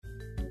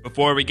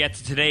Before we get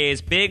to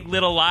today's Big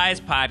Little Lies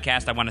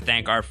podcast, I want to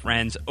thank our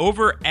friends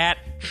over at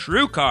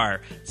TrueCar.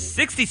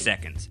 60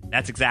 seconds.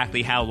 That's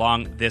exactly how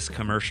long this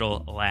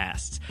commercial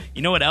lasts.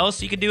 You know what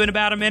else you can do in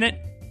about a minute?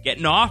 Get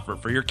an offer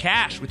for your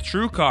cash with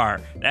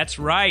TrueCar. That's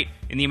right.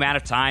 In the amount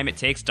of time it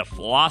takes to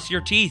floss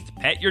your teeth,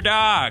 pet your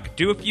dog,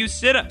 do a few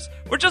sit-ups,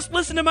 or just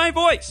listen to my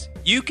voice,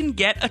 you can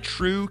get a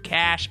true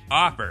cash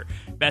offer.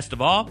 Best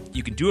of all,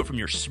 you can do it from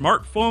your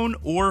smartphone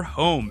or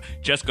home.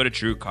 Just go to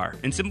TrueCar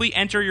and simply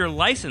enter your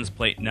license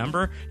plate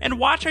number and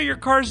watch how your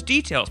car's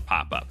details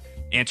pop up.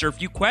 Answer a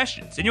few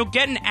questions, and you'll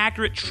get an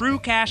accurate true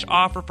cash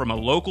offer from a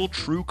local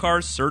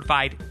TrueCar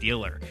certified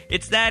dealer.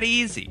 It's that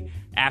easy.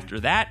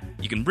 After that,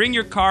 you can bring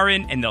your car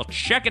in and they'll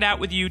check it out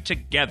with you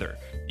together.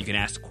 You can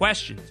ask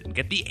questions and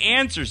get the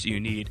answers you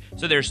need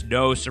so there's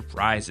no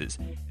surprises.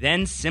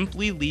 Then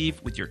simply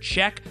leave with your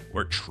check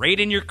or trade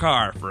in your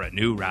car for a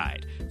new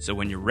ride. So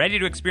when you're ready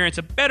to experience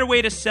a better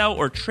way to sell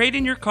or trade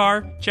in your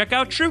car, check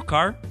out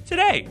TrueCar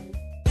today.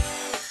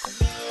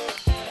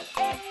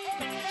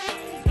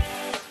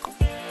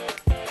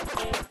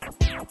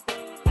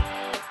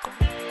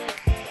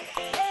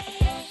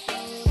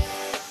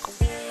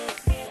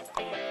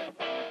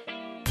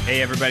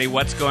 Hey everybody,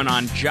 what's going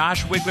on?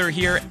 Josh Wigler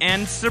here,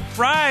 and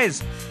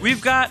surprise! We've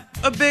got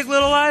a Big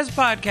Little Lies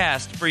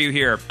podcast for you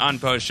here on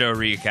Post Show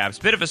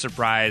Recaps. Bit of a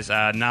surprise,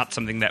 not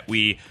something that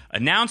we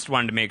announced.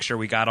 Wanted to make sure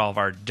we got all of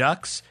our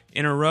ducks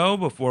in a row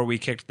before we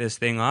kicked this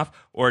thing off,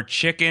 or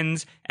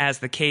chickens, as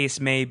the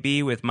case may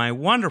be, with my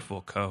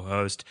wonderful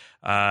co-host,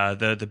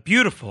 the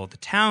beautiful, the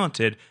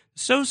talented,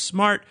 so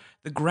smart,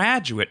 the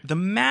graduate, the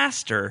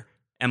master,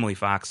 Emily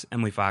Fox.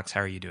 Emily Fox, how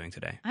are you doing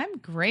today? I'm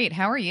great.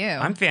 How are you?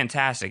 I'm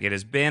fantastic. It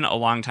has been a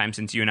long time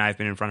since you and I have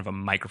been in front of a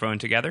microphone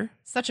together.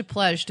 Such a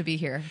pleasure to be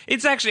here.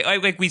 It's actually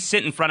like we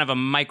sit in front of a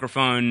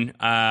microphone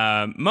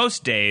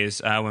most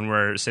days when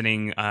we're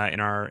sitting in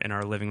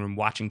our living room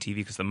watching TV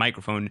because the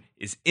microphone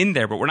is in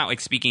there, but we're not like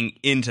speaking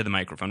into the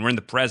microphone. We're in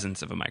the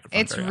presence of a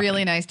microphone. It's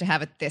really nice to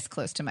have it this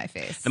close to my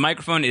face. The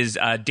microphone is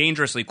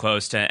dangerously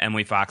close to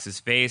Emily Fox's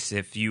face.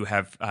 If you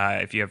have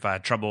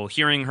trouble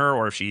hearing her,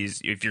 or if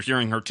you're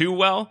hearing her too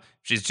well,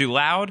 she's too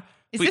loud.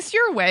 Is this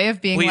your way of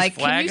being like,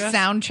 can you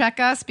sound check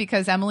us?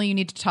 Because Emily, you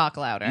need to talk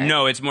louder.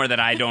 No, it's more that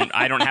I don't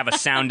have a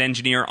sound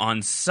engineer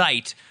on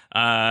site.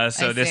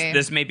 So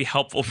this may be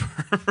helpful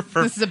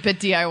for this is a bit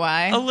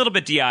DIY. A little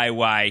bit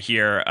DIY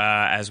here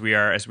as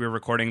we're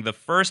recording the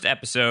first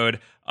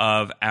episode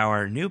of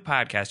our new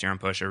podcast here on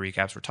Post Show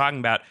Recaps. We're talking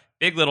about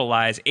Big Little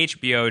Lies,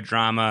 HBO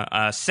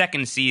drama.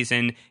 Second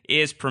season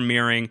is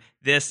premiering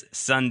this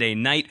Sunday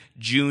night,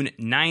 June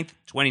 9th,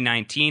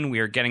 2019. We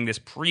are getting this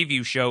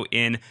preview show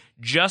in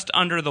just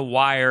under the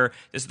wire.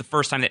 This is the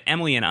first time that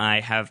Emily and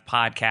I have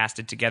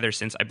podcasted together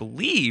since, I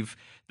believe,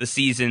 the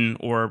season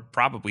or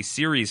probably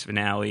series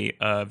finale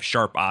of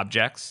Sharp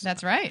Objects.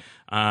 That's right.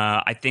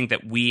 I think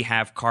that we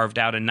have carved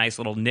out a nice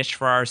little niche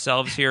for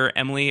ourselves here,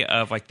 Emily,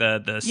 of like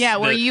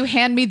where you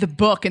hand me the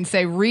book and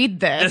say, read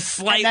this,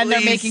 and then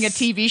they're making a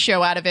TV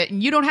show out of it,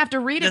 and you don't have to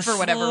read it for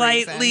whatever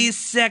reason. Slightly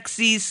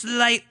sexy,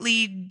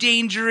 slightly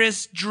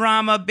dangerous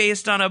drama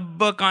based on a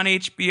book on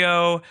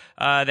HBO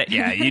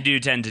you do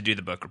tend to do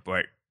the book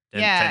report.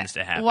 That tends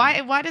to happen.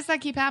 Why does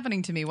that keep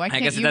happening to me? Why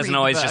can't I guess it doesn't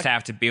always just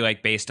have to be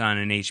like based on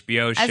an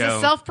HBO show. As a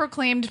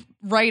self-proclaimed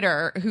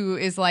writer who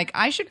is like,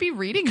 I should be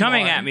reading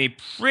coming more. At me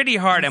pretty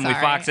hard, Emily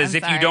Fox, as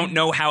if you don't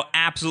know how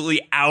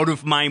absolutely out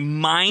of my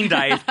mind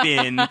I've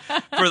been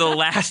for the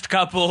last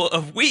couple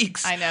of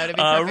weeks. I know, to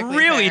be perfectly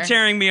really fair.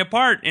 tearing me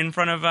apart in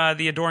front of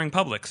the adoring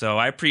public. So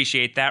I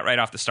appreciate that right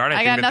off the start.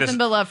 I got nothing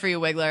but love for you,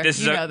 Wigler. This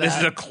is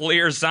a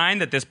clear sign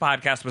that this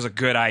podcast was a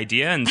good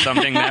idea and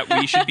something that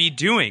we should be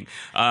doing.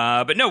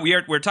 But no,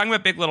 we're talking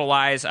about Big Little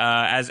Lies.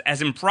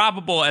 As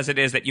improbable as it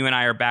is that you and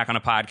I are back on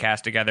a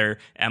podcast together,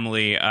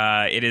 Emily,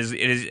 it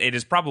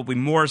is probably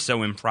more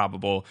so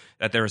improbable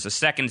that there is a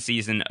second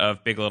season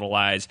of Big Little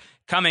Lies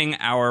coming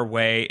our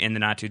way in the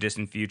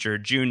not-too-distant future,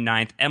 June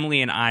 9th. Emily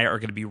and I are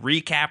going to be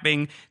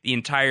recapping the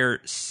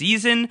entire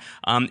season.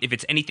 If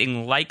it's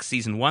anything like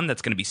Season 1,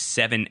 that's going to be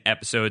 7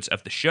 episodes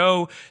of the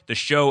show. The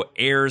show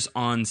airs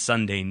on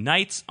Sunday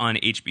nights on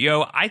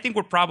HBO. I think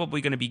we're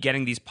probably going to be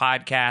getting these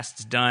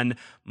podcasts done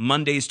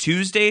Mondays,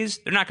 Tuesdays.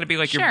 They're not going to be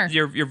like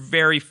your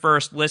very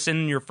first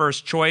listen, your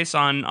first choice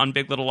on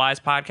Big Little Lies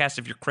podcast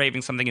if you're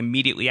craving something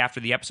immediately after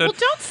the episode. Well,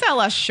 don't sell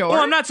us short.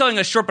 Well, I'm not selling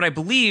us short, but I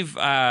believe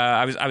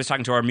I was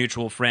talking to our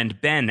mutual friend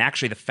Ben,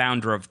 actually the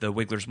founder of the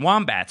Wigglers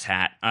Wombats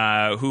hat,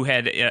 who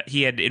had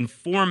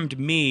informed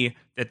me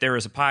that there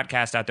is a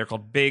podcast out there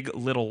called Big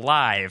Little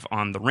Live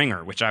on The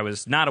Ringer, which I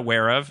was not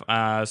aware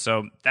of.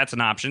 So that's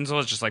an option. So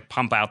let's just like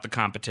pump out the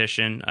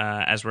competition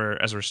as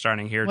we're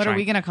starting here. What are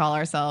we going to call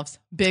ourselves?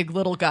 Big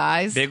Little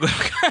Guys? Big Little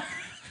Guys.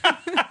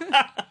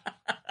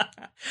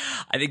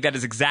 I think that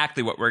is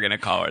exactly what we're going to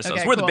call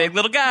ourselves. Okay, We're cool. the Big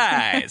Little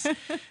Guys.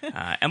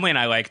 Emily and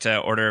I like to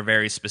order a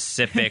very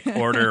specific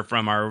order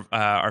from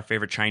our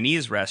favorite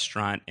Chinese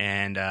restaurant,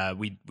 and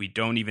we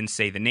don't even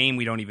say the name.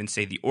 We don't even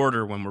say the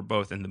order when we're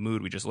both in the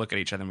mood. We just look at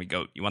each other and we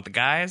go, "You want the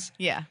guys?"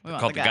 Yeah, we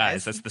want Called the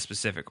guys. That's the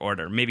specific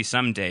order. Maybe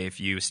someday, if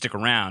you stick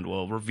around,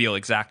 we'll reveal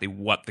exactly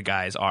what the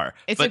guys are.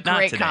 It's but a great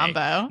not today.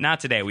 combo. Not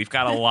today. We've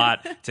got a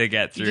lot to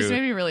get through. You just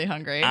made me really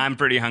hungry. I'm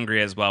pretty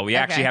hungry as well. We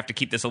actually have to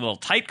keep this a little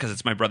tight because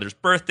it's my brother's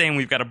birthday and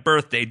we've got a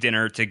birthday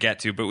dinner to get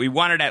to. But we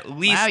wanted at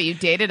least... Wow, you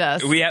dated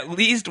us. We at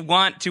least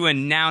want to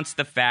announce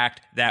the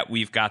fact that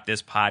we've got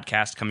this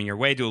podcast coming your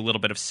way, do a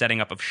little bit of setting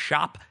up of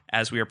shop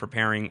as we are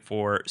preparing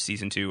for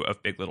season 2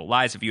 of Big Little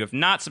Lies. If you have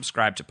not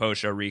subscribed to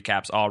post-show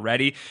recaps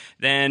already,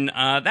 then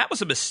that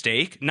was a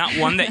mistake. Not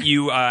one that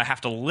you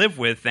have to live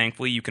with,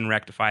 thankfully. You can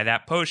rectify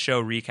that.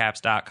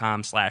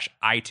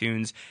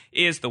 postshowrecaps.com/iTunes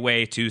is the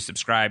way to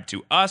subscribe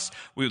to us.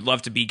 We would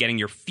love to be getting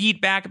your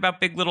feedback about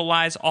Big Little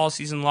Lies all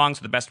season long,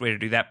 so the best way to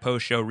do that,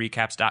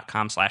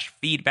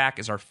 postshowrecaps.com/feedback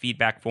is our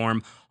feedback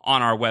form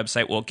on our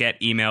website. We'll get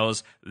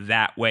emails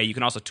that way. You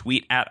can also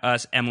tweet at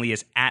us. Emily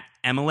is at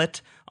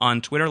Emilet on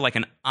Twitter, like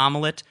an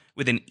omelet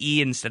with an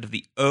E instead of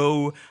the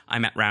O.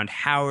 I'm at Round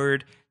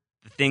Howard.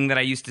 The thing that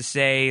I used to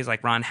say is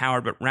like Ron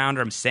Howard, but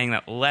rounder. I'm saying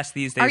that less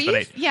these days. Are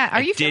you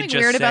feeling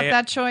weird about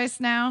that choice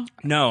now?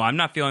 No, I'm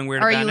not feeling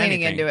weird or about anything. Are you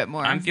leaning into it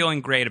more? I'm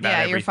feeling great about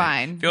everything. Yeah, you're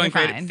fine.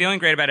 Feeling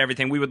great about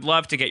everything. We would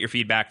love to get your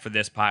feedback for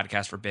this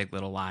podcast for Big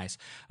Little Lies.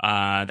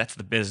 That's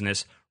the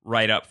business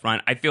right up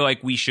front. I feel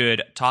like we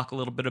should talk a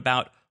little bit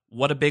about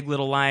what a Big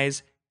Little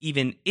Lies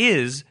even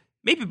is.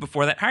 Maybe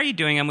before that, how are you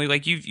doing, Emily?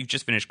 Like you've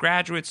just finished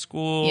graduate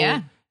school.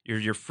 Yeah.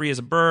 You're free as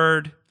a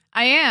bird.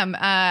 I am.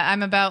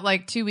 I'm about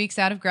 2 weeks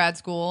out of grad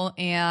school,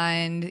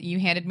 and you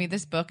handed me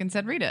this book and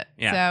said, read it.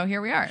 Yeah. So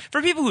here we are. For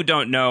people who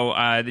don't know,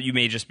 that you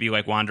may just be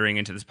wandering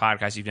into this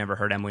podcast. You've never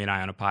heard Emily and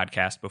I on a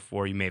podcast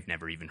before. You may have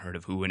never even heard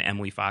of who an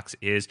Emily Fox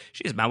is.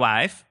 She is my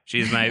wife.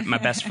 She is my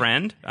best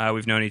friend.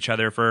 We've known each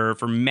other for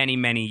many,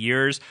 many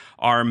years.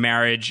 Our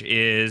marriage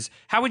is,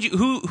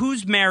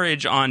 whose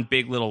marriage on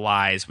Big Little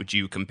Lies would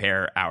you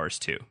compare ours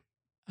to?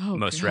 Oh,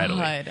 most God.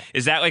 readily.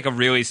 Is that a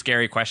really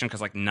scary question?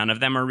 Because none of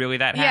them are really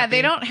that happy. Yeah,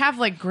 they don't have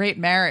great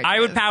marriages. I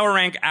would power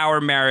rank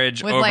our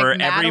marriage with, over every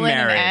Madeline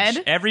marriage. And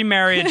Ed? Every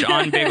marriage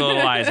on Big Little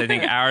Lies. I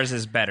think ours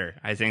is better.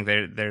 I think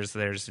there's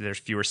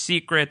fewer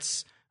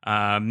secrets.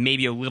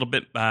 Maybe a little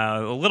bit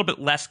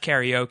less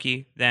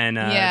karaoke than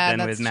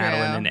with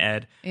Madeline and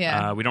Ed.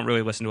 Yeah. We don't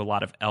really listen to a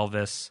lot of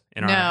Elvis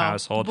in our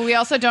household. But we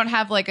also don't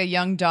have a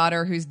young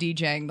daughter who's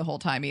DJing the whole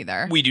time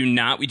either. We do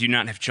not. We do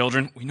not have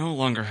children. We no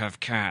longer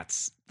have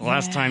cats. The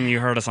last time you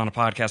heard us on a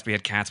podcast, we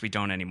had cats. We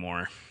don't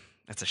anymore.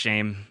 That's a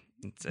shame.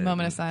 It's a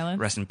moment of silence.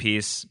 Rest in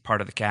peace.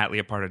 Part of the cat,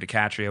 Leopardo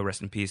DiCaprio.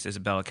 Rest in peace,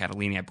 Isabella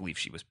Catalini. I believe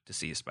she was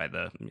deceased by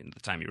the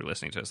time you were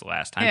listening to us the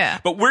last time. Yeah.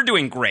 But we're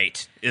doing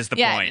great, is the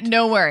point.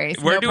 No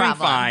worries. We're doing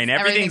problems. fine.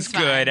 Everything's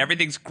good. Fine.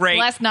 Everything's great.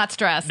 Less not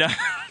stressed. No.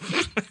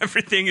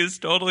 Everything is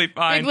totally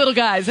fine. Big little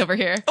guys over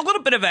here. A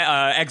little bit of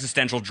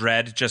existential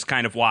dread just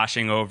kind of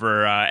washing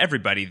over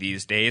everybody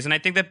these days. And I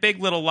think that Big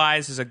Little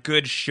Lies is a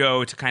good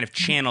show to kind of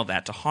channel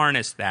that, to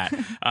harness that.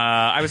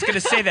 I was going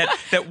to say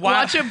that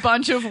watch a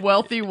bunch of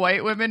wealthy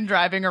white women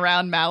driving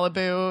around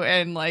Malibu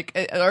and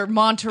or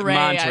Monterey,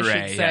 I should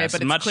say, yes.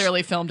 but it's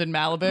clearly filmed in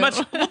Malibu.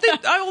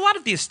 A lot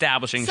of the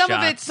establishing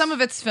shots. Some of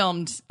it's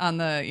filmed on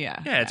the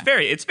Yeah,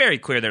 it's very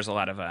clear. There's a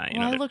lot of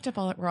I looked up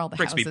where all the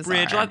Brixby houses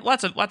Bridge, are.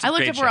 lots of I looked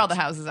great up where all shots.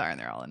 the houses are, and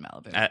they're all in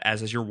Malibu.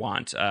 As is your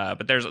want,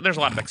 but there's a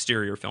lot of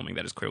exterior filming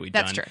that is clearly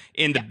That's done true.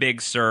 in the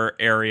Big Sur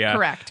area.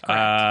 Correct.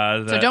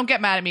 So don't get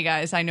mad at me,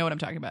 guys. I know what I'm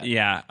talking about.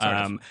 Yeah.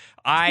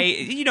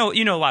 You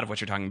know a lot of what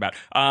you're talking about.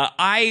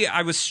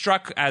 I was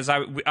struck as I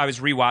was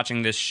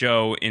rewatching this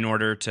show in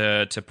order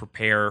to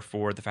prepare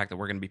for the fact that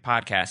we're going to be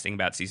podcasting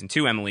about season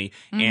 2, Emily,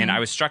 and I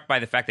was struck by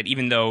the fact that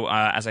even though,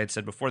 as I had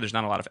said before, there's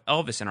not a lot of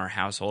Elvis in our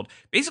household,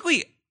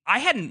 basically I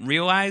hadn't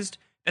realized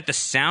that the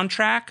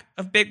soundtrack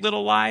of Big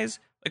Little Lies,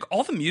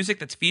 all the music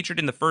that's featured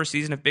in the first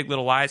season of Big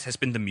Little Lies has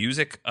been the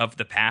music of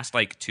the past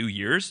 2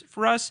 years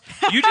for us.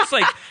 You just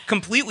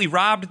completely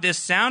robbed this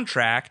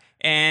soundtrack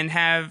and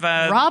have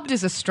robbed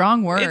is a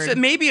strong word. It's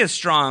maybe a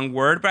strong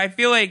word, but I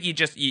feel like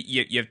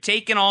you've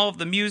taken all of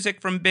the music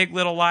from Big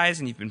Little Lies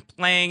and you've been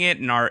playing it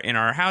in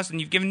our house,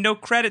 and you've given no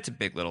credit to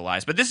Big Little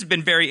Lies. But this has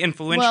been very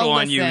influential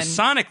on you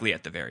sonically,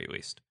 at the very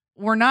least.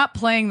 We're not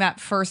playing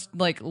that first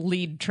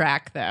lead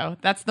track though.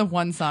 That's the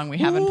one song we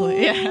haven't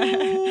played. Yeah.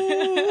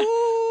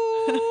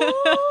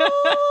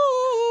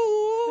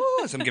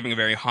 So I'm giving a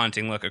very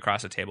haunting look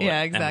across the table. Yeah,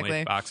 at exactly.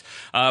 Emily Fox.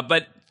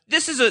 But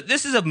this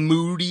is a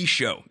moody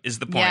show, is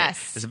the point.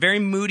 Yes. It's a very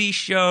moody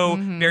show,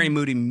 very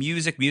moody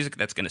music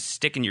that's going to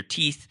stick in your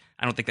teeth.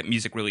 I don't think that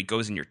music really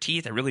goes in your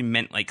teeth. I really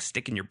meant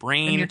stick in your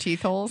brain. In your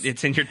teeth holes?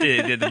 It's in your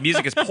the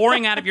music is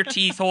pouring out of your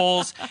teeth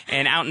holes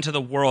and out into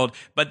the world.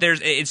 But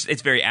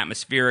it's very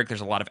atmospheric.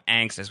 There's a lot of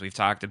angst, as we've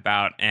talked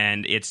about,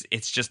 and it's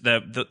just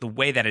the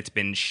way that it's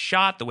been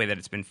shot, the way that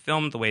it's been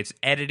filmed, the way it's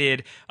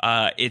edited.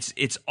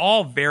 It's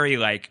all very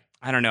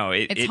I don't know.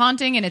 It's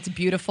haunting and it's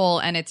beautiful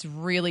and it's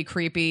really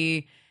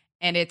creepy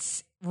and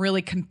it's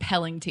really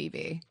compelling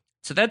TV.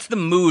 So that's the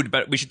mood,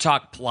 but we should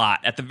talk plot.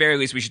 At the very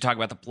least, we should talk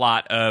about the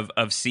plot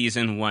of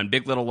season 1,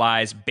 Big Little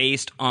Lies,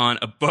 based on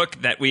a book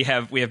that we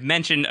have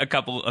mentioned a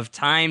couple of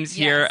times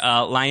here.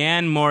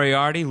 Liane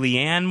Moriarty.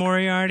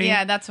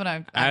 Yeah, that's what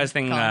I was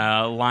thinking.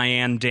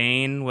 Liane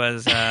Dane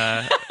was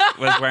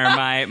where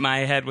my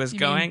head was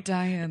going.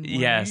 Diane Lane?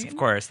 Yes, of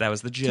course, that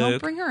was the joke.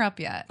 Don't bring her up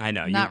yet. I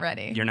know, not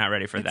ready. You're not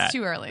ready for that. It's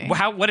too early.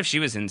 What if she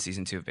was in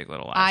season 2 of Big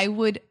Little Lies? I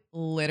would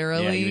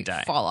literally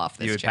fall off this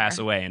chair. You would pass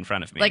away in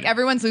front of me. Like,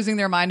 everyone's losing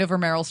their mind over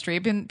Meryl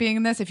Streep being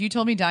in this. If you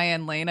told me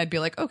Diane Lane, I'd be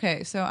like,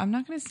 okay, so I'm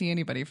not going to see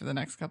anybody for the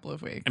next couple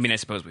of weeks. I mean, I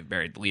suppose we've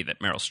buried the lead that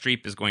Meryl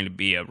Streep is going to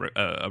be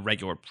a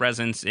regular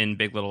presence in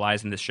Big Little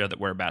Lies in this show that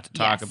we're about to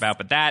talk about,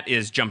 but that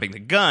is jumping the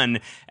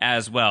gun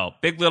as well.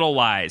 Big Little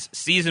Lies,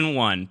 season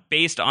 1,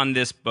 based on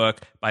this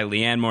book by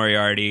Liane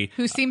Moriarty.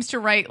 Who seems to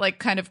write, like,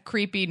 kind of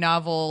creepy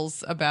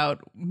novels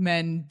about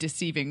men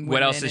deceiving women.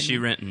 What else has she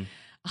written?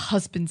 A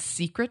Husband's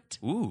Secret.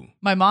 Ooh.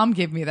 My mom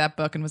gave me that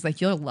book and was like,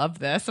 you'll love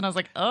this. And I was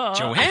like, oh.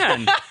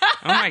 Joanne.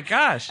 Oh my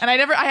gosh. And I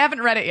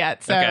haven't read it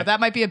yet. So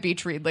that might be a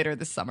beach read later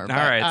this summer. All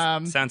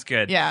right. Sounds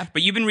good. Yeah.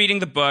 But you've been reading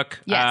the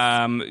book. Yes.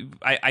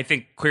 I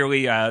think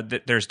clearly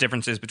there's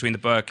differences between the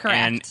book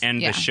and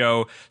the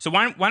show. So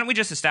why don't we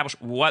just establish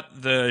what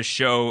the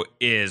show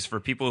is for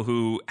people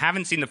who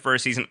haven't seen the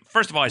first season?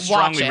 First of all, I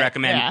strongly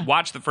recommend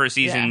watch the first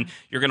season. Yeah.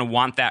 You're going to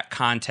want that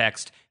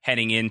context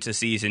heading into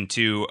season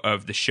 2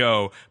 of the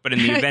show. But in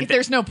the event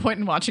there's no point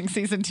in watching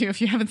season 2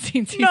 if you haven't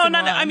seen season 1. No,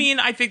 I mean,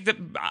 I think that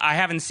I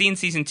haven't seen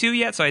season 2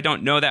 yet, so I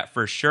don't know that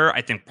for sure.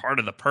 I think part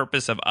of the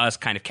purpose of us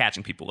kind of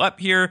catching people up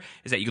here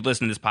is that you could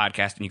listen to this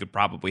podcast and you could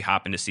probably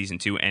hop into season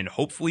 2 and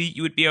hopefully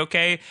you would be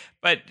okay.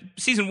 But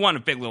season 1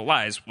 of Big Little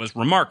Lies was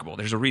remarkable.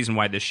 There's a reason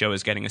why this show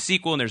is getting a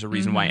sequel, and there's a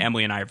reason why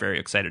Emily and I are very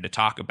excited to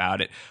talk about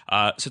it.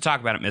 So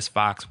talk about it, Miss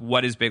Fox.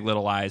 What is Big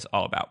Little Lies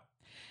all about?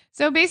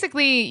 So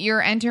basically,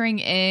 you're entering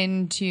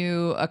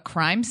into a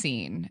crime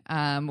scene,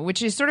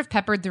 which is sort of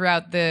peppered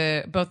throughout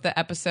both the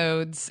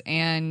episodes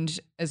and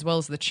as well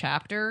as the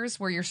chapters,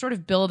 where you're sort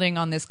of building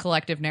on this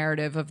collective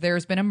narrative of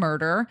there's been a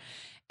murder,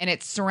 and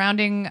it's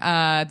surrounding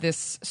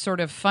this sort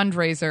of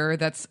fundraiser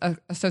that's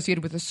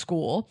associated with a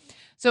school.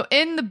 So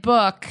in the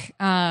book,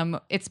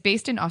 it's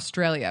based in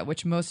Australia,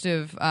 which most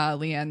of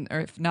Liane, or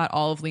if not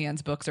all of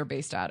Liane's books, are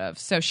based out of.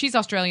 So she's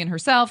Australian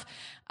herself.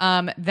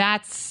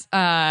 That's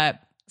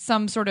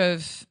some sort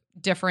of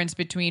difference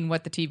between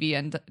what the TV show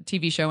ends up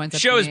being. The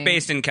show is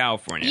based in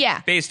California.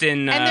 Yeah. Based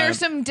in and there's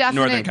some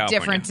definite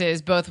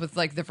differences, both with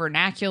like the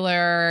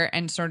vernacular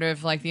and sort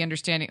of like the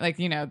understanding. Like,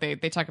 you know, they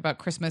talk about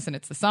Christmas and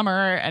it's the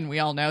summer, and we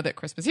all know that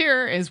Christmas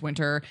here is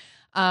winter.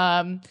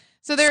 So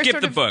there's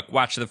skip the book.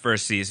 Watch the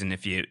first season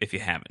if you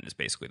haven't, is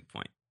basically the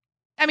point.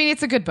 I mean,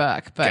 it's a good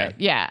book, but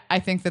yeah, I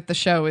think that the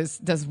show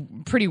does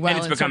pretty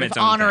well in sort of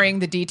honoring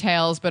the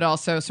details, but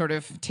also sort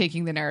of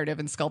taking the narrative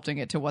and sculpting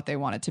it to what they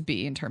want it to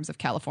be in terms of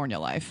California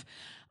life.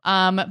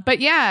 But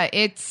yeah,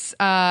 it's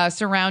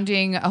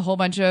surrounding a whole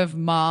bunch of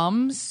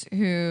moms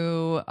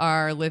who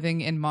are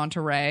living in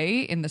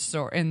Monterey in the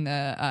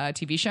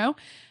TV show,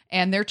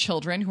 and their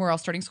children who are all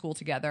starting school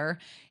together.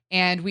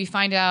 And we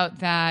find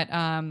out that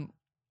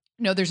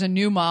there's a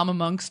new mom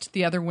amongst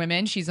the other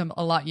women. She's a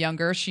lot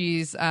younger.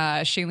 She's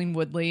Shailene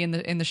Woodley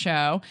in the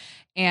show,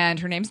 and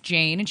her name's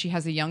Jane, and she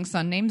has a young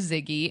son named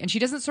Ziggy, and she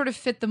doesn't sort of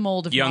fit the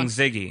mold of young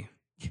Ziggy.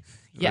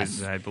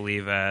 Yes, I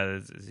believe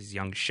is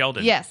young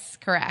Sheldon. Yes,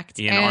 correct.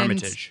 Ian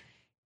Armitage.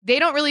 They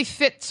don't really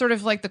fit sort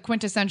of like the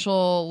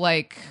quintessential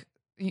like.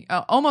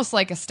 Almost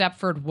like a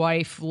Stepford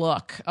wife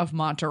look of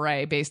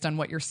Monterey based on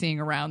what you're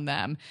seeing around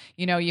them.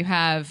 You know, you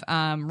have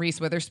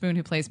Reese Witherspoon,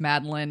 who plays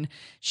Madeline.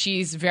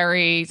 She's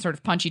very sort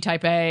of punchy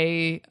type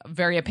A,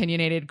 very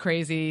opinionated,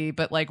 crazy,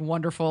 but like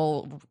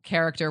wonderful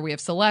character. We have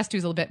Celeste,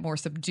 who's a little bit more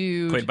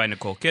subdued. Played by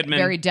Nicole Kidman.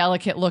 Very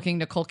delicate looking.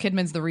 Nicole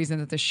Kidman's the reason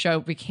that the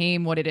show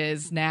became what it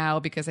is now,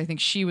 because I think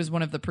she was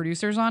one of the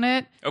producers on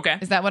it. Okay.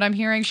 Is that what I'm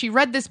hearing? She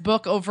read this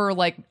book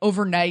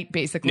overnight,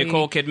 basically.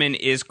 Nicole Kidman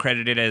is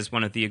credited as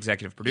one of the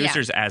executive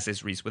producers. Yeah. As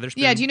is Reese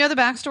Witherspoon. Yeah, do you know the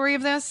backstory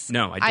of this?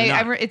 No, I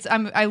do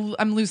not.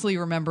 I'm loosely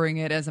remembering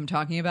it as I'm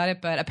talking about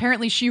it, but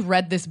apparently she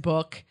read this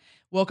book,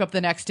 woke up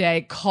the next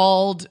day,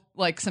 called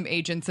like some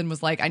agents and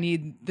was like, I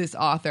need this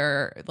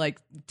author, like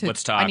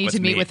let's talk. I need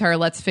to meet with her.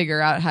 Let's figure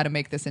out how to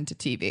make this into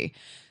TV.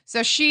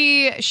 So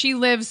she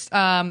lives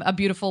a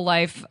beautiful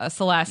life.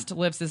 Celeste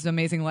lives this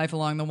amazing life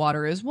along the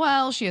water as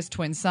well. She has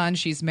twin sons.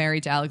 She's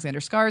married to Alexander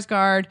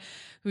Skarsgård,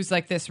 who's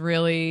like this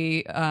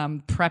really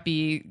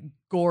preppy,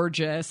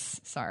 gorgeous.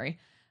 Sorry.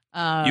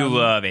 You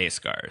love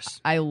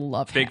A-Scars. I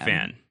love him. Big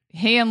fan.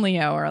 He and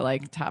Leo are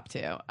like top two.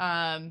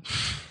 Where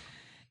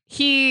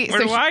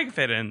do I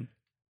fit in?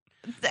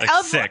 Like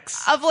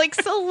 6 of like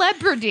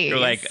celebrities.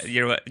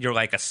 you're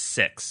like a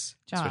 6.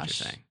 Josh, that's what you're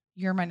saying.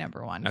 You're my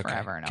number one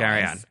forever and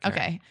Carry always. on.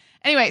 Okay.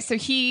 Anyway, so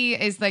he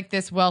is like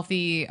this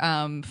wealthy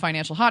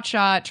financial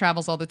hotshot,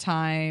 travels all the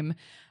time.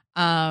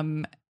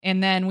 And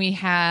then we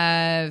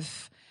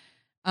have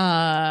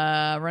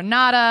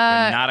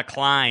Renata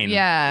Klein,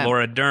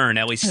 Laura Dern,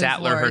 Ellie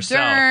Sattler herself.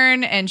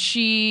 Dern, and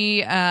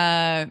she's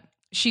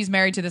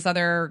married to this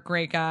other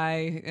great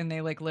guy, and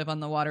they like live on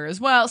the water as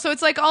well. So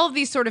it's like all of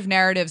these sort of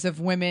narratives of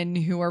women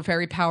who are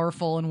very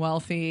powerful and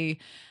wealthy.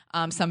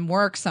 Some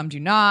work, some do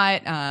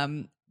not.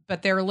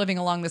 But they're living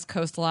along this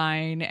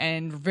coastline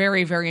and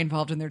very, very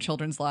involved in their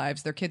children's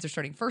lives. Their kids are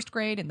starting first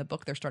grade. In the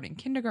book, they're starting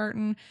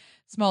kindergarten.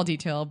 Small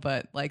detail,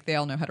 but like they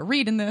all know how to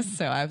read in this.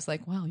 So I was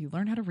like, well, you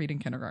learn how to read in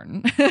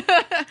kindergarten.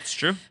 It's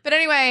true. But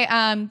anyway,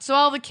 so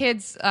all the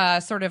kids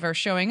sort of are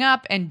showing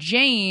up, and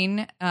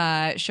Jane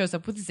shows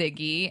up with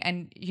Ziggy,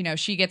 and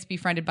she gets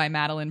befriended by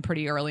Madeline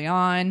pretty early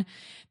on.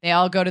 They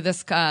all go to this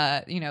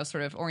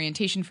sort of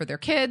orientation for their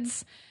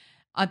kids.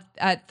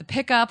 At the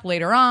pickup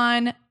later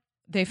on,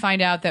 they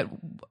find out that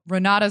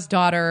Renata's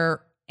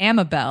daughter,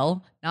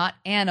 Amabel, not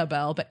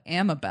Annabelle, but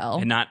Amabel.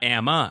 And not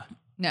Amma.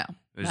 No.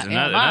 There's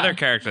another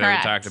character that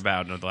we talked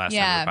about in the last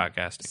time we were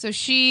podcasting. So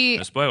she...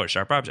 No spoiler,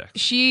 sharp object.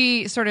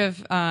 She sort of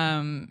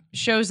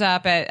shows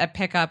up at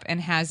pickup and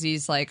has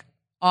these like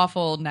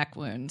awful neck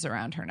wounds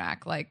around her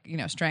neck, like,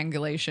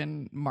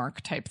 strangulation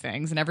mark type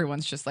things. And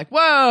everyone's just like,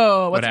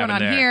 whoa, what's going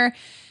on here?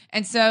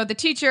 And so the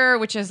teacher,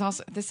 which is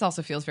this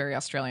also feels very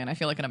Australian. I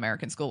feel like an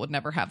American school would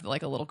never have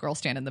like a little girl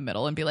stand in the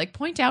middle and be like,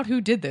 point out who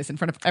did this in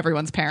front of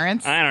everyone's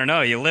parents. I don't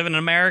know. You live in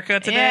America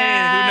today?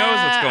 Yeah, who knows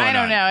what's going on? I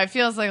don't know. It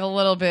feels like a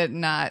little bit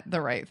not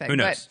the right thing. Who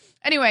knows?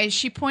 But anyway,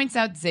 she points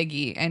out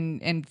Ziggy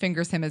and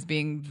fingers him as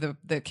being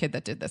the kid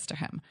that did this to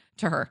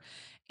her.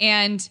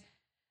 And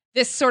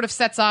this sort of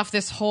sets off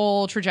this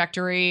whole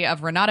trajectory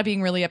of Renata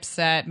being really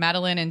upset,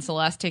 Madeline and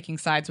Celeste taking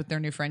sides with their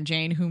new friend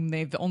Jane, whom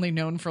they've only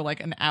known for like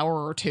an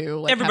hour or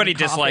two. Like everybody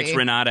dislikes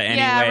Renata anyway.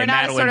 Yeah, Renata's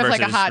Madeline sort of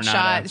like a hot Renata.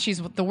 shot.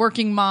 She's the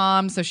working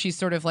mom, so she's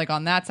sort of like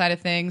on that side of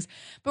things.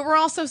 But we're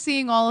also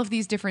seeing all of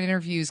these different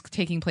interviews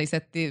taking place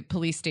at the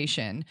police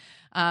station.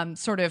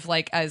 Sort of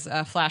like as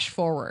a flash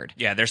forward.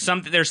 Yeah, there's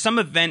some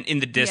event in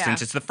the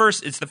distance. Yeah.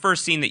 It's the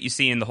first scene that you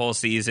see in the whole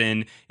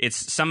season. It's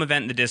some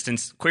event in the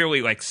distance.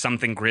 Clearly, like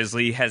something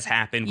grisly has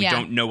happened. We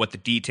don't know what the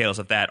details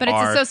of that are. But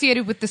it's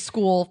associated with the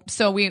school,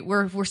 so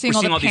we're seeing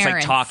all these parents.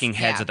 Like talking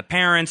heads of the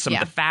parents, some of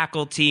the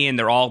faculty, and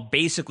they're all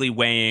basically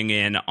weighing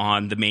in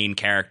on the main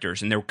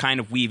characters, and they're kind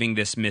of weaving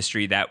this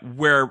mystery that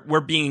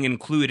we're being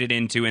included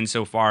into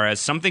insofar as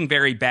something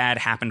very bad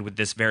happened with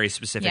this very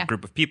specific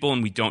group of people,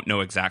 and we don't know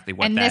exactly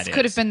what that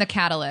is. Could have been the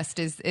catalyst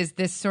is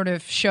this sort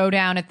of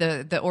showdown at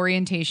the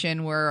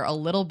orientation where a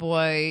little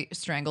boy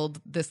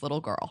strangled this little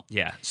girl.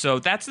 Yeah, so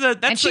that's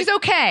and she's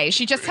okay.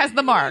 She just has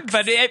the marks.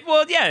 But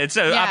it's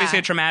obviously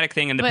a traumatic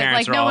thing, and the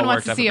parents are all worked up about it. No one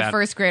wants to see a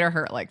first grader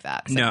hurt like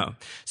that. So. No,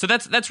 so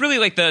that's really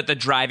like the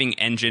driving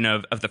engine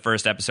of the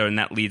first episode, and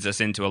that leads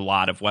us into a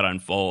lot of what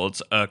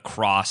unfolds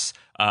across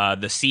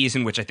the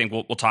season, which I think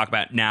we'll talk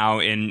about now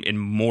in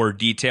more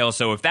detail.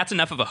 So if that's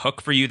enough of a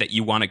hook for you that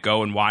you want to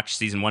go and watch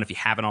season 1, if you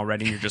haven't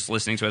already and you're just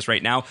listening to us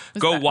right now,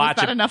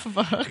 watch it. Enough of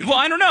a hook? Well,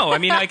 I don't know. I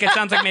mean, like it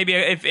sounds like maybe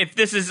if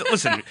this is,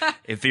 listen,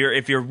 if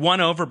you're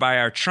won over by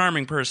our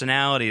charming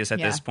personalities at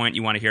this point,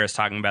 you want to hear us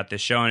talking about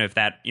this show, and if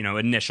that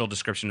initial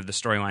description of the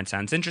storyline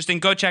sounds interesting,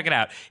 go check it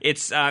out.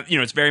 It's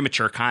it's very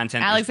mature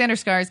content. Alexander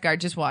Skarsgård,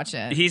 just watch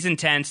it. He's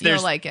intense.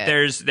 You'll like it.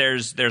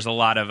 There's a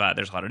lot of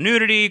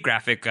nudity,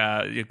 graphic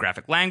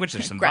language.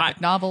 There's some graphic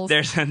novels.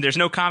 There's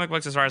no comic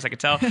books as far as I could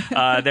tell.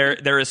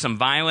 There is some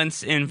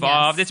violence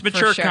involved. Yes, it's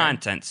mature sure.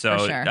 content,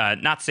 so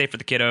not safe for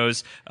the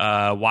kiddos.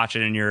 Watch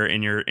it in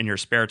your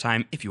spare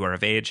time if you are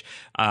of age.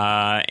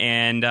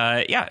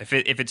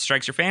 If it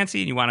strikes your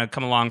fancy and you want to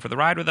come along for the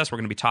ride with us, we're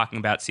going to be talking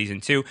about season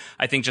 2.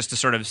 I think just to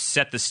sort of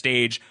set the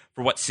stage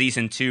for what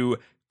season 2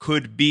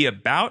 could be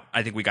about,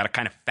 I think we got to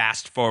kind of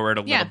fast forward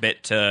a little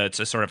bit to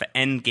sort of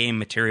end game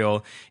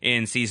material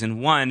in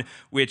season 1,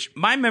 which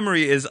my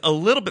memory is a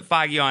little bit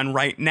foggy on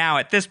right now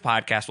at this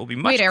podcast. Will be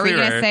much clearer. Wait, are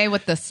we going to say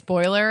what the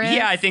spoiler is?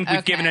 Yeah, I think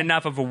we've given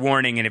enough of a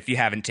warning, and if you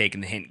haven't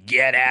taken the hint,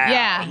 get out.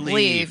 Yeah,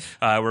 leave.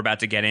 We're about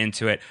to get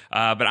into it,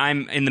 but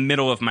I'm in the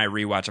middle of my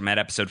rewatch. I'm at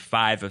episode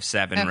 5 of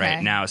 7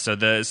 right now.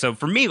 So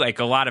for me, like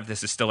a lot of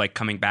this is still like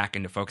coming back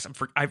into focus.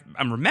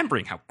 I'm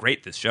remembering how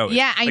great this show is.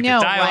 Yeah, I know.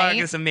 The dialogue right?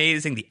 is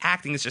amazing. The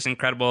acting is just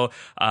incredible.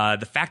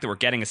 The fact that we're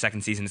getting a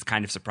second season is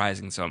kind of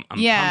surprising, so I'm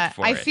pumped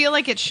for it. I feel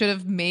like it should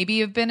have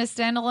maybe have been a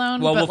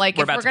standalone, but like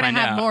if we're going to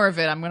have more of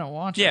it, I'm going to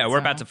watch it. Yeah, we're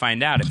about to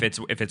find out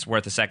if it's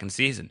worth a second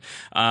season.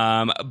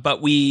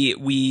 But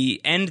we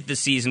end the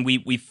season.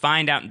 We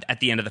find out at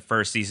the end of the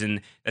first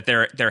season that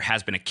there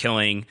has been a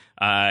killing.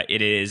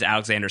 It is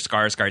Alexander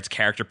Skarsgård's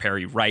character,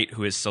 Perry Wright,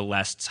 who is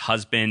Celeste's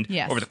husband.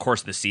 Yes. Over the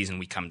course of the season,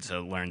 we come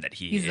to learn that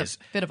he's a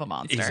bit of a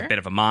monster. He's a bit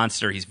of a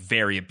monster. He's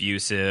very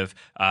abusive.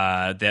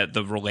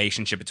 The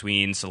relationship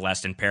between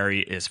Celeste and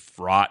Perry is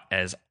fraught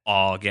as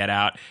all get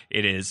out.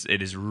 It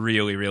is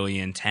really, really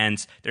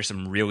intense. There's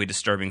some really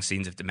disturbing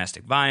scenes of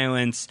domestic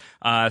violence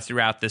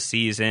throughout the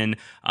season.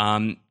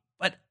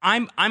 But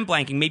I'm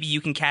blanking. Maybe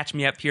you can catch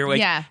me up here.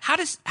 Like, how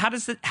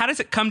does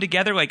it come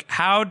together? Like,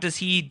 how does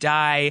he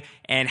die,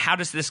 and how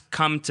does this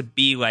come to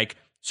be? Like,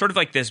 sort of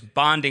like this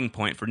bonding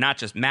point for not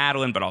just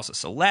Madeline, but also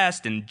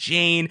Celeste and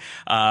Jane.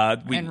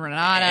 And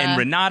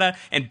Renata.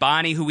 And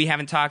Bonnie, who we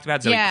haven't talked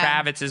about. Zoe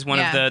Kravitz is one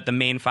of the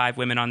main 5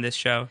 women on this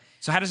show.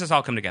 So how does this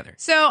all come together?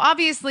 So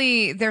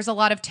obviously there's a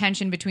lot of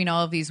tension between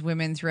all of these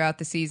women throughout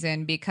the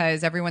season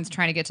because everyone's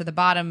trying to get to the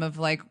bottom of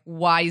like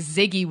why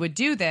Ziggy would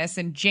do this.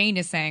 And Jane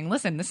is saying,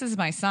 listen, this is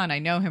my son. I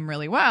know him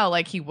really well.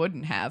 Like he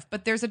wouldn't have.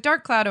 But there's a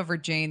dark cloud over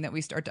Jane that we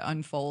start to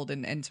unfold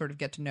and sort of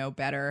get to know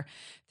better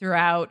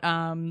throughout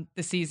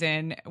the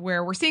season,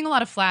 where we're seeing a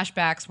lot of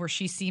flashbacks where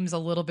she seems a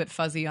little bit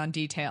fuzzy on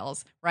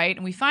details, right?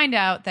 And we find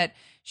out that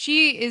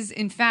she is,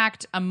 in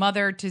fact, a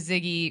mother to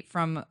Ziggy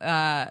from,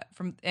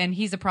 and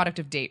he's a product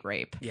of date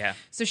rape. Yeah.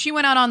 So she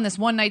went out on this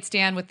one night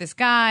stand with this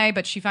guy,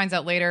 but she finds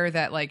out later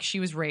that like she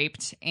was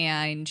raped,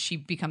 and she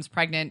becomes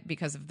pregnant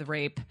because of the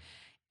rape,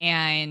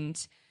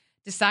 and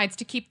decides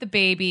to keep the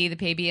baby. The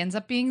baby ends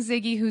up being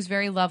Ziggy, who's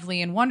very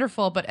lovely and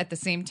wonderful, but at the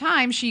same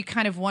time, she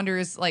kind of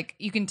wonders, like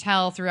you can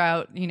tell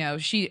throughout,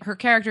 her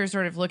character is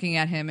sort of looking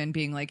at him and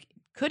being like,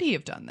 could he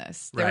have done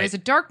this? There is a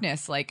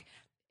darkness, like.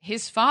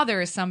 His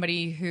father is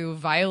somebody who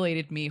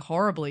violated me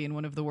horribly in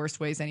one of the worst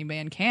ways any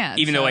man can.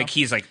 Even though, like,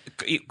 he's like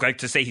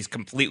to say he's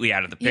completely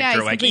out of the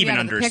picture, like even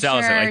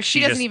undersells it. Like she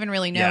doesn't even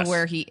really know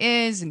where he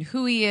is and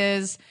who he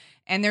is.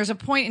 And there's a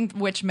point in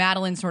which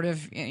Madeline sort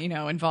of,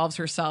 involves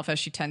herself, as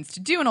she tends to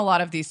do in a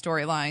lot of these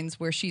storylines,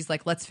 where she's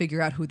like, let's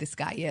figure out who this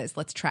guy is.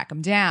 Let's track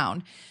him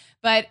down.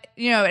 But,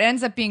 it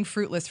ends up being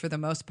fruitless for the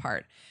most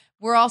part.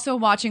 We're also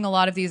watching a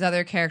lot of these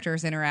other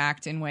characters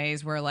interact in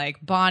ways where,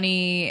 like,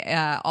 Bonnie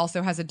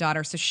also has a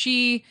daughter. So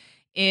she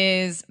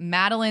is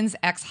Madeline's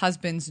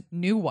ex-husband's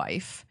new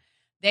wife.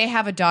 They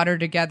have a daughter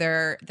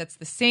together that's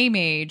the same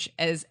age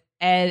as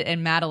Ed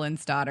and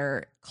Madeline's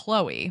daughter,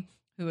 Chloe,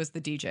 who is the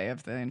DJ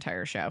of the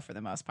entire show for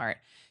the most part.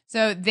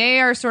 So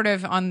they are sort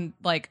of on,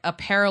 like, a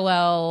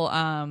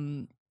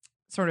parallel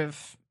sort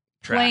of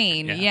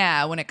plane,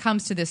 when it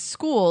comes to this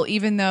school,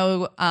 even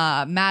though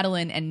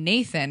Madeline and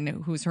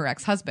Nathan, who's her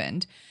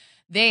ex-husband,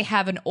 they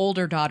have an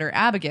older daughter,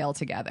 Abigail,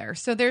 together.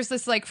 So there's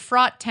this like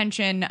fraught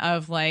tension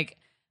of like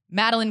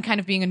Madeline kind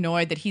of being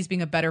annoyed that he's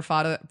being a better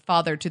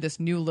father to this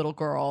new little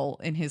girl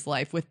in his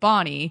life with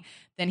Bonnie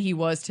than he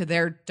was to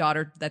their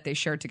daughter that they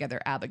shared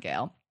together,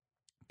 Abigail.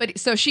 But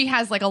so she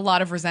has like a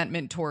lot of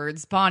resentment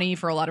towards Bonnie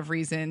for a lot of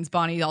reasons.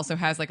 Bonnie also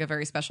has like a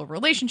very special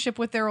relationship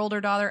with their older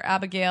daughter,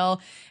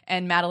 Abigail,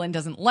 and Madeline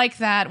doesn't like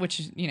that, which,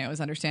 is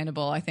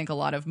understandable. I think a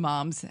lot of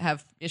moms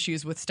have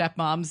issues with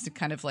stepmoms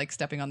kind of like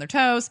stepping on their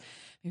toes.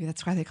 Maybe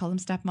that's why they call them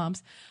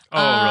stepmoms.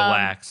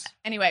 Relax.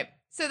 Anyway,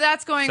 so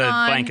that's going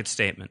on. It's a blanket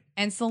statement.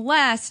 And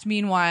Celeste,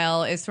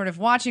 meanwhile, is sort of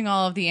watching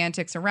all of the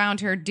antics around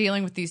her,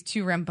 dealing with these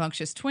 2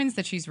 rambunctious twins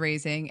that she's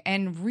raising,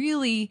 and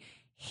really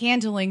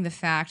handling the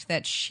fact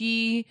that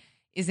she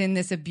is in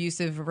this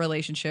abusive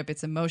relationship.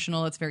 It's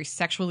emotional. It's very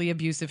sexually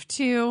abusive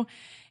too.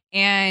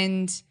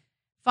 And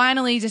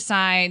finally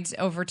decides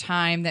over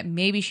time that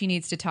maybe she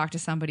needs to talk to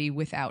somebody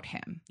without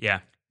him. Yeah.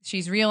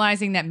 She's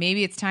realizing that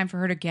maybe it's time for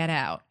her to get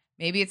out.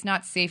 Maybe it's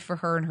not safe for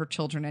her and her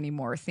children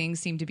anymore. Things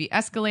seem to be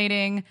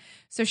escalating.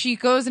 So she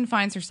goes and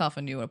finds herself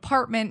a new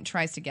apartment,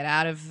 tries to get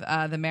out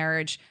of the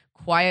marriage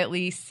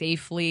quietly,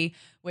 safely,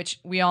 which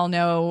we all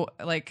know,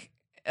 like,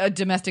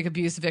 domestic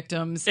abuse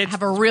victims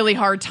have a really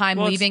hard time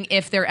leaving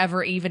if they're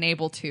ever even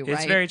able to, right?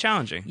 It's very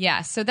challenging.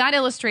 Yeah, so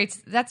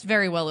that's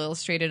very well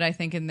illustrated, I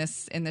think, in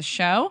this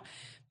show.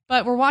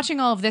 But we're watching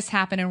all of this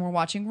happen, and we're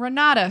watching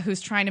Renata,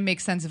 who's trying to make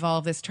sense of all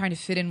of this, trying to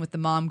fit in with the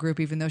mom group,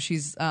 even though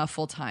she's a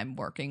full-time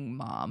working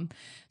mom.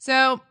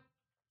 So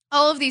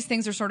all of these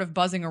things are sort of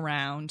buzzing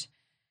around.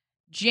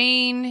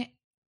 Jane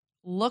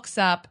looks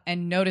up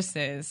and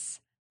notices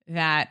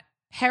that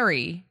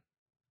Perry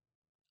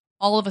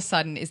all of a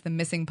sudden is the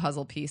missing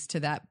puzzle piece to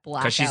that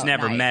blackout. Because she's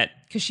never met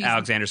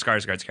Alexander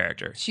Skarsgård's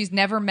character. She's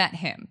never met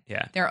him.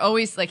 Yeah. They're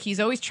always like,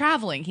 he's always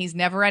traveling. He's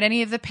never at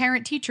any of the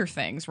parent-teacher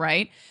things,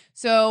 right?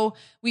 So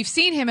we've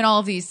seen him in all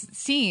of these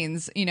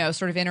scenes,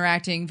 sort of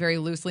interacting very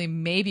loosely,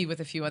 maybe with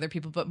a few other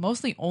people, but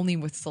mostly only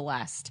with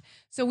Celeste.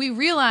 So we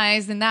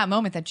realized in that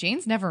moment that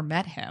Jane's never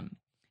met him.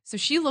 So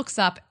she looks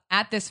up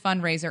at this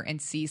fundraiser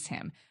and sees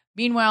him.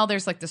 Meanwhile,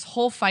 there's like this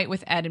whole fight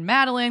with Ed and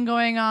Madeline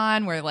going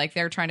on where like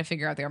they're trying to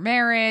figure out their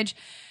marriage.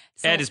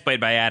 So, Ed is played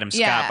by Adam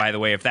Scott, by the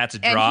way. If that's a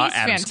draw,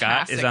 Adam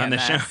Scott is on the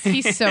show.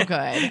 He's so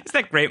good. It's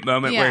that great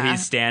moment where he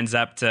stands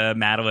up to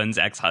Madeline's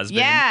ex-husband.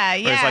 Yeah. Where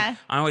he's like,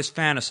 I always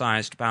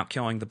fantasized about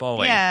killing the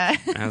bully. Yeah.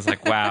 And I was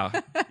like, wow.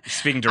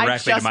 Speaking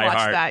directly to my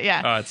heart. That,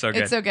 yeah. Oh, it's so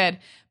good. It's so good.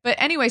 But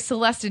anyway,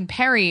 Celeste and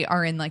Perry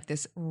are in like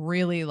this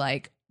really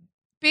like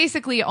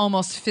basically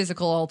almost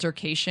physical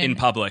altercation in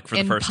public for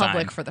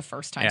the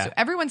first time. Yeah. So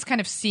everyone's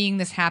kind of seeing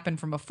this happen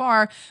from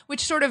afar,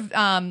 which sort of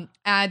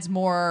adds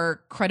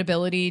more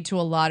credibility to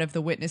a lot of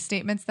the witness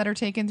statements that are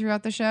taken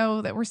throughout the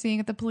show that we're seeing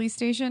at the police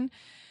station.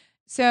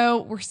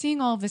 So we're seeing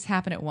all of this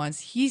happen at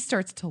once. He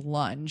starts to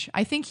lunge.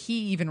 I think he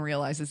even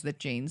realizes that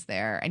Jane's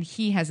there, and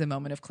he has a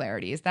moment of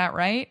clarity. Is that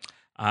right?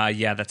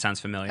 Yeah, that sounds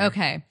familiar.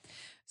 Okay.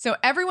 So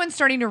everyone's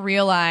starting to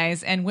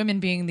realize, and women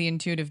being the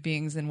intuitive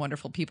beings and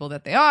wonderful people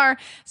that they are,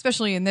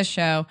 especially in this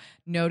show,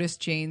 notice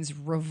Jane's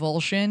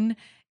revulsion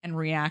and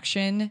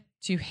reaction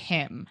to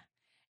him.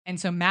 And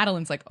so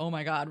Madeline's like, oh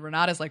my God.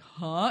 Renata's like,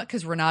 huh?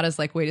 Because Renata's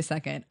like, wait a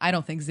second. I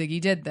don't think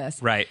Ziggy did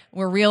this. Right.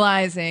 We're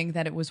realizing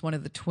that it was one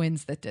of the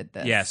twins that did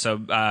this. Yeah. So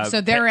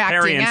they're acting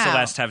Perry and out.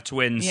 Celeste have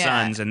twin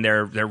sons, and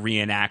they're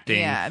reenacting.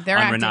 Yeah, they're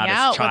on acting Renata's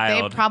out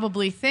child. what they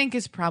probably think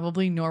is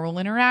probably normal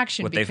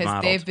interaction What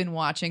because they've been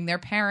watching their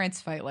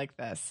parents fight like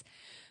this.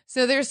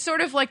 So there's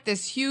sort of like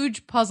this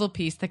huge puzzle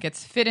piece that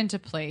gets fit into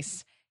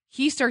place.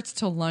 He starts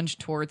to lunge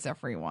towards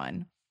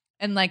everyone.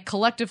 And like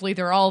collectively,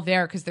 they're all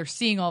there because they're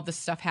seeing all this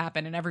stuff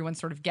happen and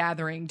everyone's sort of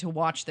gathering to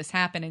watch this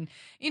happen. And,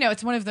 you know,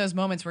 it's one of those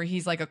moments where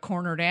he's like a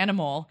cornered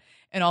animal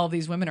and all of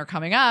these women are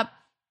coming up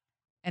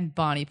and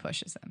Bonnie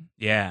pushes him.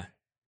 Yeah.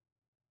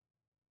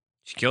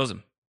 She kills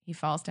him. He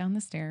falls down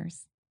the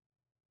stairs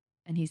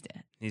and he's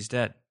dead. He's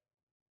dead.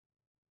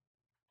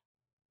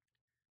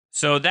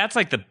 So that's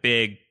like the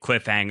big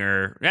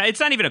cliffhanger.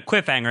 It's not even a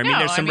cliffhanger. I mean,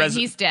 there's some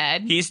he's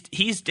dead.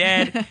 He's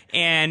dead.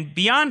 And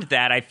beyond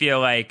that, I feel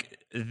like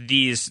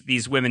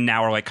these women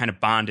now are like kind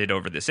of bonded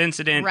over this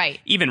incident. Right.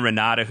 Even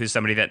Renata, who's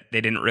somebody that they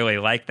didn't really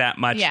like that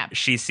much. Yeah.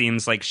 She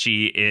seems like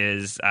she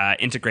is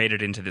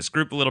integrated into this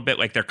group a little bit.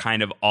 Like they're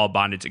kind of all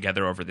bonded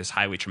together over this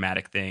highly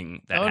traumatic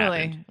thing that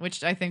happened.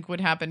 Which I think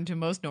would happen to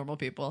most normal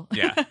people.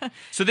 Yeah.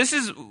 So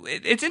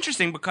it's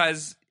interesting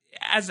because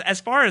as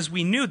far as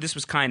we knew, this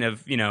was kind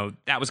of, you know,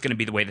 that was going to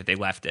be the way that they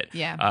left it.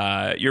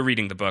 Yeah. You're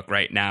reading the book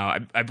right now.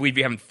 I believe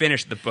you haven't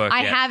finished the book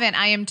I yet. haven't.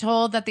 I am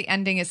told that the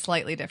ending is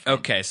slightly different.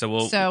 Okay, so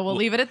we'll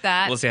leave it at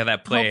that. We'll see how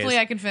that plays. Hopefully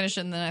I can finish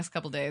it in the next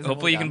couple days.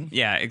 Hopefully you can.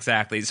 Yeah,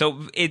 exactly.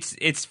 So it's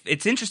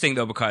interesting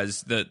though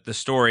because the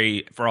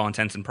story, for all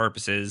intents and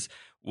purposes,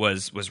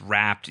 was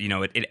wrapped. You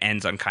know, it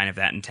ends on kind of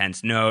that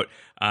intense note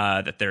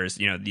that there's,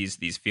 you know,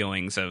 these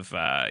feelings of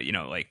you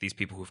know, like these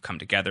people who've come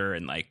together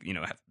and like, you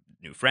know, have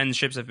new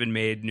friendships have been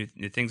made,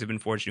 new things have been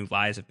forged, new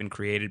lives have been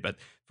created, but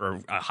for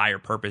a higher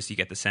purpose, you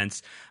get the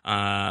sense.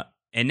 And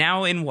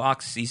now in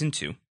walks season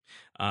 2.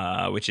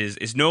 Which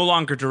is no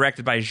longer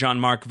directed by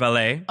Jean-Marc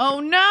Vallée. Oh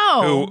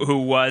no! Who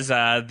was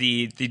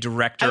the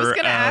director I was gonna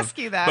of ask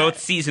you that. Both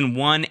season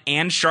 1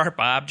 and Sharp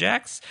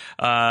Objects.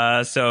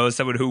 So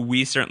someone who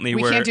we certainly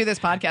we can't do this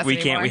podcast. We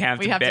anymore. can't.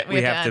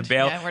 We have to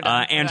bail. Yeah, we're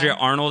done. Andrea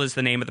Arnold is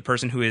the name of the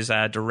person who is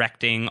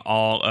directing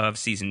all of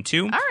season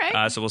 2. All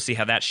right. So we'll see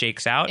how that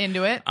shakes out.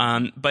 Into it.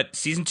 But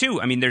season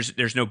 2, I mean,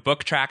 there's no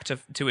book track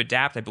to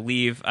adapt. I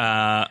believe.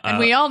 And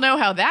we all know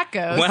how that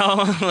goes.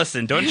 Well,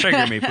 listen, don't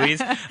trigger me,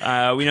 please.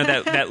 We know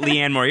that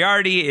Leanne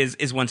Moriarty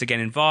is once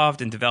again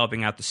involved in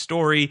developing out the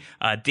story.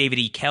 David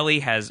E. Kelly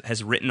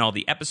has written all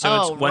the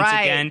episodes once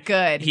again.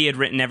 Good. He had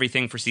written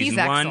everything for season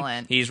 1.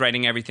 Excellent. He's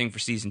writing everything for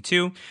season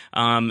 2.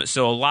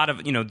 So a lot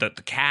of, you know, the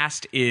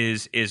cast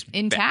is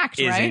intact,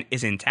 right?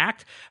 Is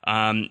intact.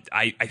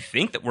 I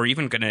think that we're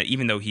even gonna,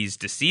 even though he's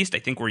deceased, I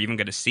think we're even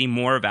gonna see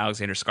more of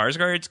Alexander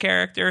Skarsgård's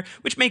character,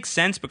 which makes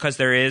sense because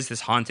there is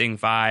this haunting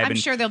vibe. I'm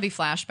sure there'll be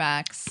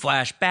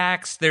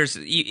flashbacks. There's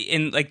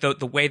in like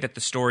the way that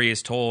the story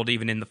is told,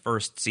 even in the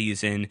first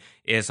season,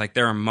 is like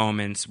there are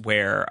moments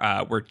where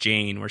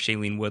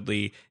Shailene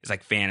Woodley is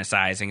like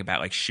fantasizing about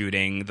like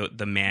shooting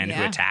the man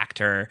who attacked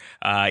her,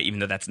 even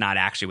though that's not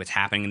actually what's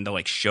happening, and they'll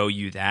like show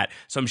you that.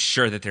 So I'm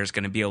sure that there's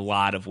going to be a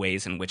lot of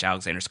ways in which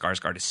Alexander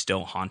Skarsgård is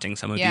still haunting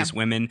some of these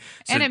women.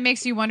 So, and it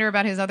makes you wonder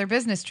about his other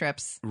business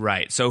trips.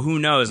 Right. So who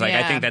knows? Like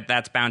I think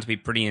that's bound to be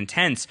pretty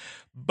intense.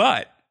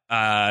 But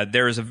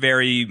there is a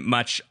very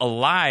much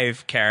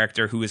alive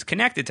character who is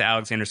connected to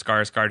Alexander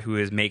Skarsgård who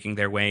is making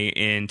their way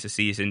into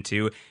season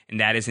 2, and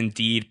that is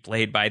indeed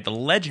played by the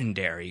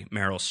legendary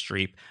Meryl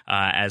Streep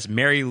as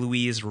Mary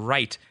Louise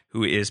Wright,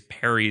 who is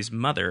Perry's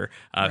mother,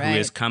 who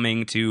is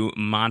coming to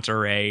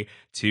Monterey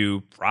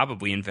to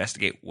probably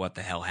investigate what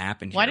the hell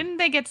happened here. Why didn't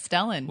they get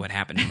Stellan? What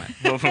happened to my...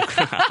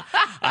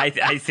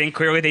 I think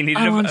clearly they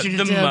needed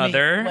the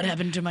mother. What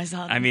happened to my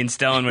son? I mean,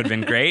 Stellan would have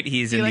been great.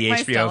 He's in the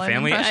HBO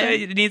family.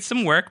 It needs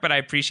some work, but I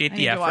appreciate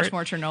the effort. I need to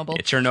watch more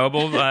Chernobyl.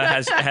 Chernobyl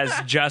has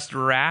just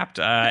wrapped.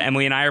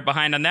 Emily and I are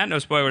behind on that. No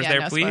spoilers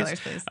there, please.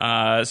 Spoilers,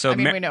 please. So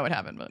we know what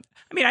happened, but...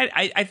 I mean,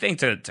 I think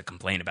to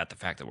complain about the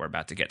fact that we're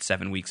about to get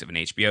 7 weeks of an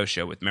HBO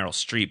show with Meryl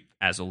Streep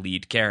as a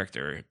lead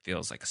character, it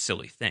feels like a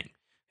silly thing.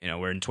 You know,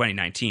 we're in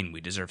 2019.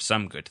 We deserve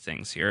some good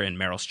things here, and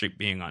Meryl Streep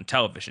being on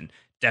television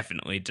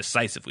definitely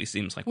decisively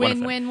seems like one of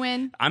them.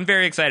 Win. I'm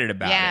very excited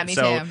about it. Yeah, me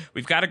so too.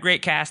 We've got a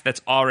great cast that's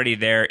already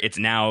there. It's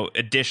now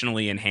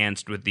additionally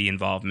enhanced with the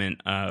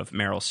involvement of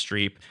Meryl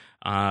Streep.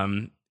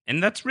 And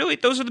that's really,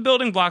 those are the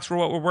building blocks for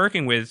what we're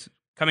working with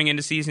coming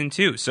into season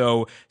 2.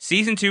 So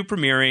season 2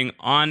 premiering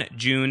on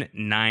June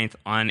 9th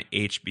on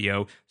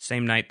HBO.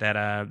 Same night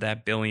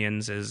that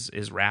Billions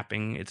is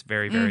wrapping. It's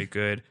very, very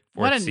good.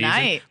 What a season,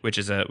 night. which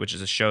is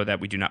a show that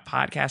we do not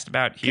podcast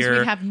about here. Because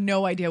we have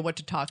no idea what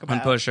to talk about.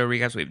 On post-show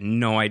recaps, we have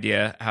no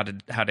idea how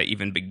to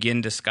even begin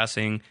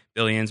discussing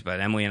Billions, but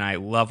Emily and I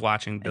love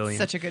watching Billions.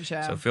 It's such a good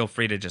show. So feel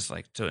free to just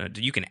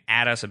you can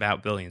add us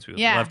about Billions. We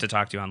would love to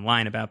talk to you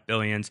online about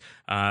Billions.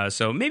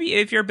 So maybe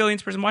if you're a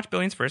Billions person, watch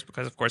Billions first,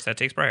 because of course that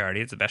takes priority.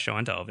 It's the best show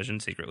on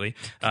television, secretly.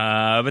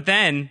 But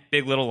then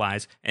Big Little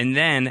Lies, and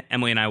then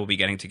Emily and I will be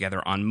getting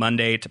together on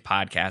Monday to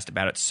podcast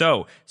about it.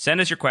 So send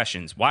us your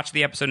questions. Watch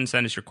the episode and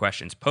send us your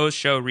questions.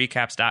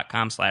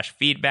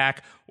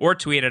 postshowrecaps.com/feedback or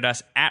tweet at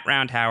us at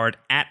RoundHoward,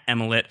 at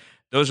Emilit.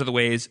 Those are the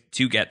ways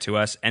to get to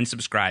us, and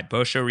subscribe.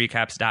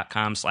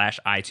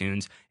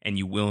 postshowrecaps.com/iTunes, and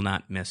you will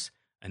not miss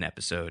an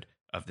episode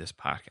of this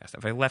podcast.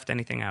 Have I left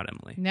anything out,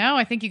 Emily? No,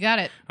 I think you got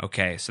it.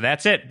 Okay, so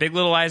that's it. Big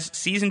Little Lies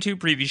Season 2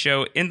 preview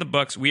show in the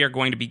books. We are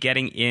going to be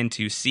getting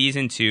into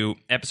Season 2,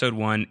 Episode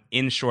 1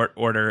 in short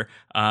order.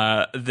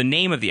 The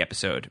name of the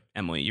episode,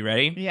 Emily, you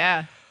ready?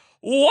 Yeah.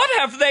 What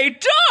have they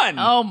done?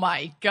 Oh,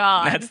 my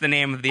God. That's the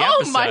name of the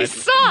episode. Oh, my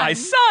son. My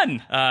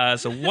son.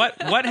 So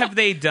what have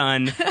they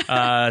done?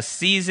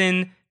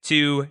 Season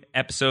 2,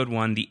 Episode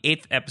 1, the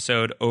 8th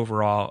episode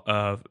overall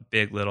of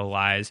Big Little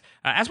Lies.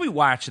 As we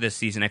watch this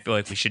season, I feel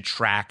like we should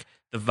track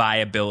the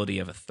viability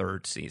of a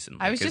third season.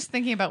 I was just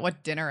thinking about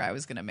what dinner I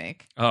was going to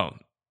make. Oh,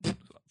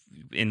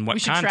 in what we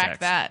should context? Track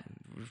that.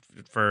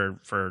 For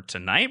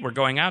tonight, we're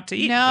going out to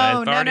eat.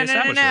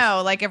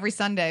 No. Like every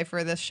Sunday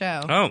for this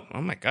show. Oh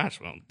my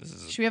gosh! Well, this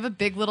is. Should we have a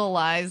Big Little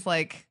Lies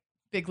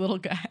Big Little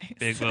Guys?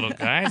 Big Little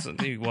Guys.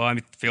 Well, I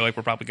feel like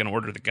we're probably going to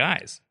order the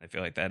guys. I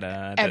feel like that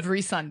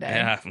every Sunday.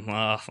 Yeah.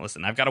 Well,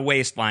 listen, I've got a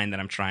waistline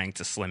that I'm trying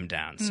to slim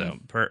down, so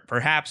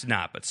perhaps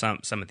not. But some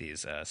of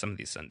these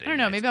Sundays. I don't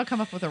know. Maybe I'll come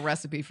up with a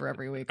recipe for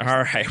every week.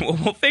 All right. Well,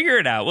 we'll figure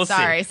it out. We'll see.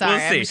 Sorry. We'll see.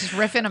 I'm just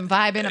riffing. I'm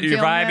vibing. You're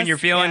vibing. This. You're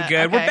feeling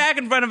good. Okay. We're back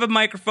in front of a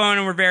microphone,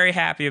 and we're very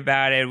happy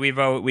about it.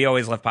 We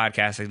always love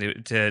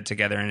podcasting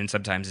together, and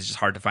sometimes it's just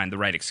hard to find the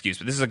right excuse.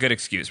 But this is a good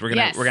excuse. We're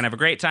gonna have a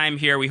great time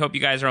here. We hope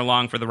you guys are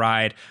along for the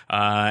ride.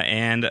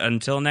 And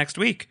until next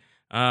week,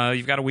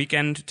 you've got a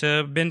weekend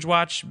to binge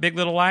watch Big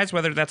Little Lies,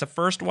 whether that's a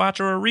first watch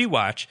or a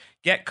rewatch.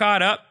 Get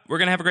caught up. We're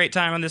going to have a great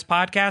time on this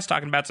podcast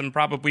talking about some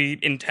probably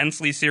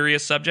intensely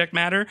serious subject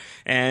matter,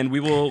 and we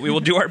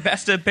will do our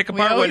best to pick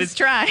apart what is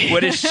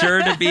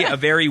sure to be a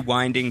very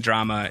winding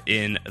drama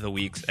in the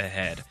weeks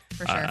ahead.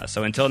 For sure.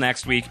 So until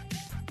next week,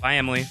 bye,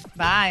 Emily.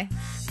 Bye.